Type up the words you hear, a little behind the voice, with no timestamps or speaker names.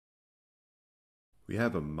We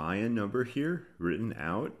have a Mayan number here written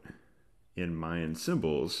out in Mayan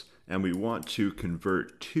symbols, and we want to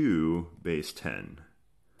convert to base 10.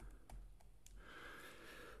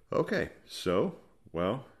 Okay, so,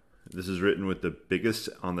 well, this is written with the biggest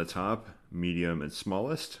on the top, medium, and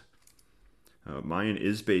smallest. Mayan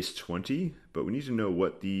is base 20, but we need to know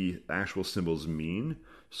what the actual symbols mean.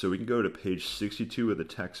 So we can go to page 62 of the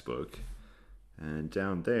textbook, and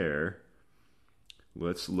down there,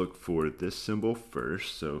 let's look for this symbol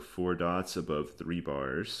first. So 4 dots above 3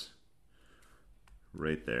 bars.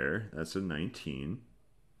 Right there, that's a 19.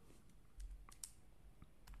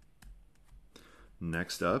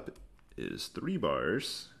 Next up is 3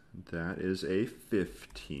 bars. That is a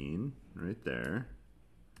 15 right there.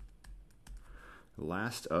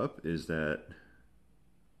 Last up is that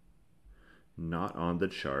not on the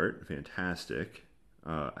chart. Fantastic.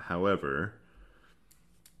 However,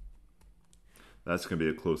 that's going to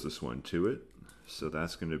be the closest one to it. So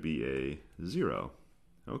that's going to be a 0.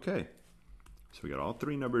 Okay. So we got all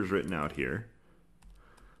 3 numbers written out here.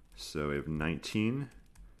 So we have 19,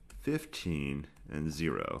 15, and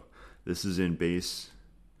 0. This is in base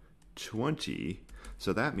 20.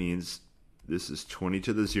 So that means this is 20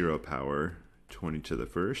 to the 0 power, 20 to the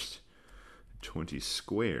first, 20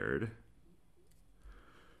 squared.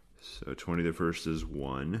 So 20 to the first is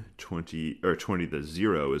 1, 20 to the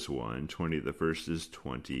 0 is 1, 20 to the first is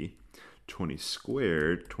 20, 20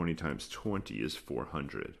 squared, 20 times 20 is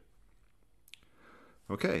 400.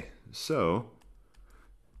 Okay, so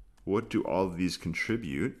what do all of these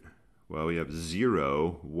contribute? Well, we have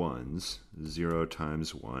 0 ones. 0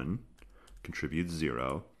 times 1 contributes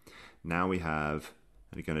 0. Now we have,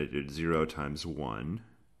 again, I did 0 times 1.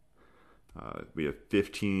 We have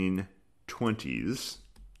 15 20s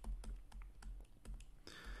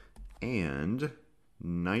and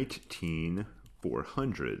 19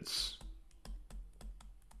 400s.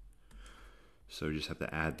 So we just have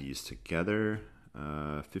to add these together.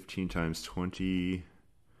 15 times 20,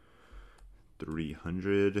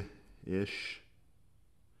 300-ish.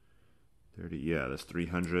 30, yeah, that's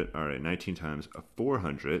 300. All right, 19 times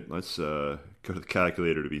 400. Let's go to the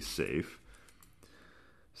calculator to be safe.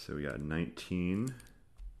 So we got 19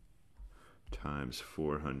 times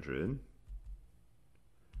 400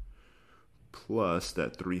 plus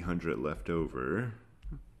that 300 left over,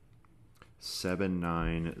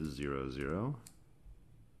 7900.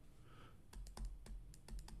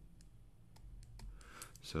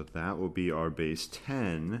 So that will be our base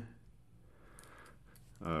 10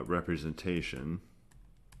 representation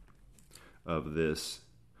of this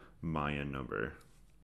Mayan number.